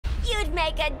I'd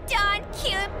make a darn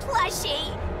cute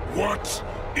plushie. What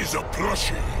is a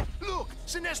plushie? Look,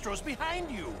 Sinestro's behind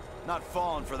you. Not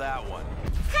falling for that one.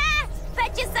 Ha!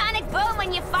 Bet you sonic boom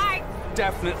when you fart.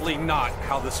 Definitely not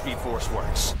how the Speed Force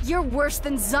works. You're worse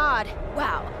than Zod.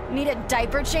 Wow, need a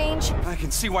diaper change? I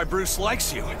can see why Bruce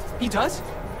likes you. He does?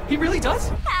 He really does?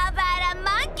 How about a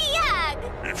monkey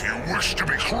hug? If you wish to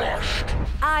be crushed.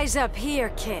 Eyes up here,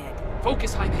 kid.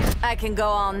 Focus, Jaime. I can go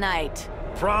all night.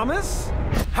 Promise?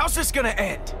 How's this gonna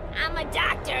end? I'm a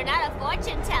doctor, not a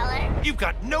fortune teller. You've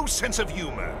got no sense of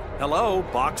humor. Hello,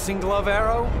 boxing glove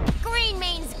arrow? Green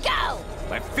means go.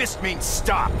 My fist means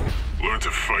stop. Learn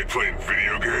to fight playing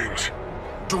video games.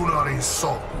 Do not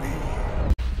insult me.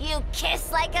 You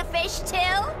kiss like a fish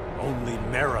too? Only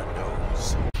Mera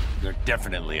knows. You're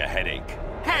definitely a headache.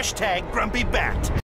 Hashtag Grumpy Bat.